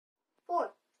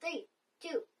3,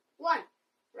 2, 1,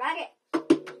 rock it.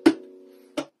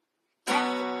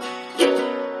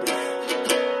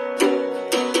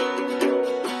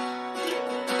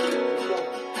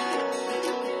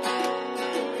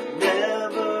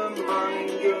 Never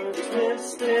mind your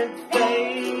twisted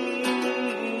fate.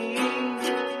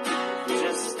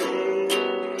 Just stay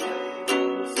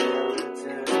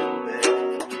skeleton bed.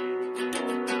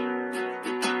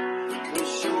 The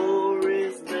shore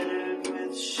is littered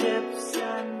with ships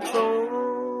and boats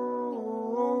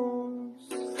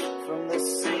from the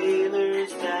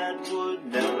sailors that would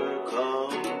never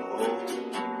come home.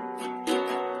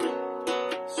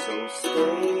 So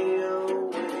stay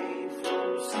away from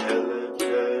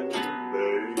Skeleton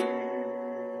Bay.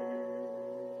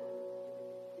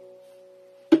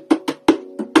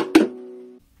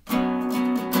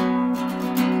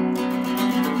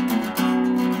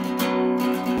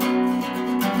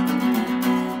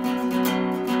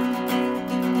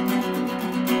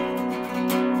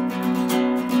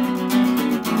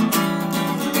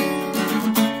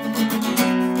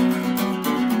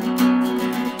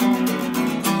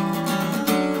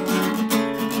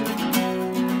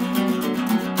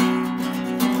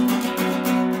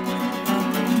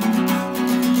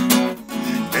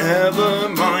 Never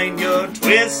mind your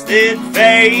twisted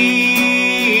fate.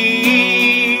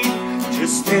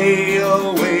 Just stay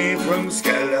away from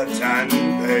Skeleton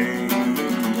Bay.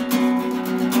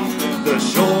 The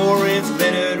shore is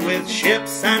littered with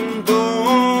ships and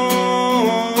bones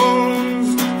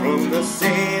from the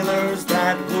sailors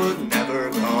that would never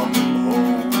come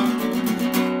home.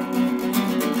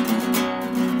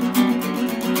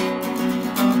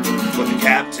 But the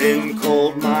captain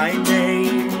called my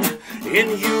name.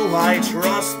 In you I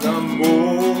trust the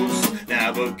most.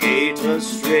 Navigate us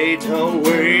straight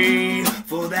away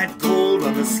for that gold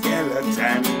on the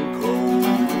Skeleton Coast.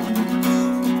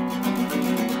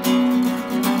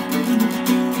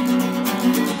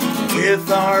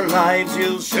 With our lives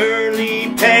you'll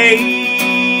surely pay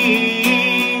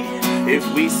if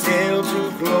we sail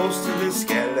too close to the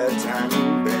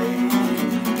Skeleton Bay.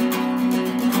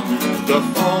 The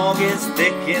fog is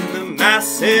thick in the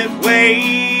massive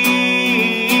waves.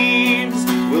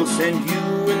 We'll send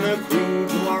you and the crew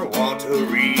to our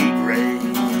watery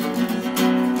grave.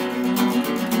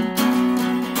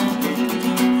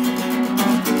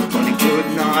 But he could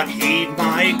not heed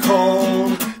my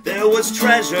call. There was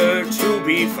treasure to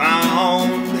be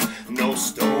found. No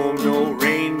storm, no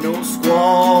rain, no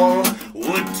squall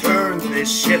would turn this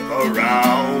ship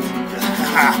around. Ha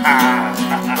ha ha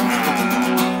ha.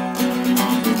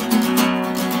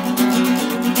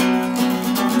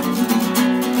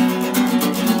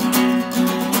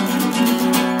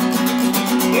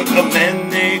 The men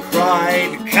they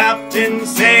cried, Captain,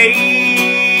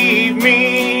 save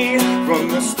me from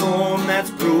the storm that's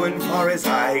brewing far as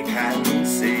I can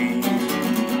see.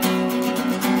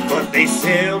 But they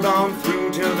sailed on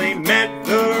through till they met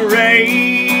the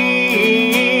rain,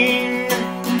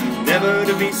 never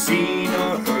to be seen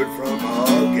or heard from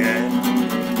again.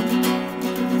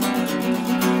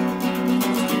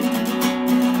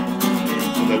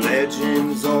 The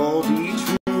legends all be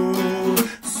true,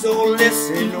 so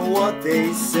listen what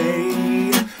they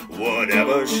say.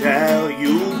 Whatever shall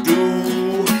you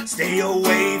do, stay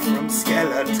away from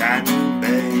Skeleton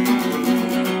Bay.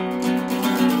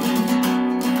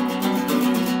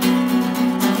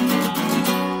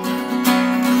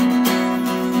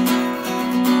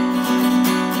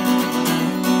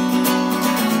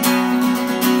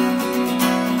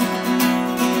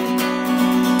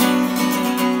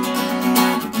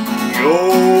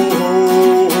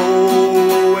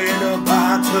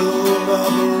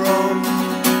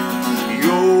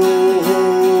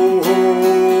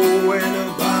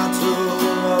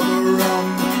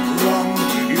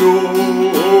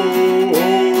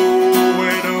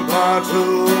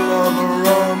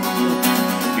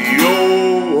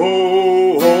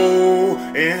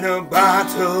 In a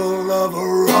bottle of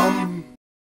rum.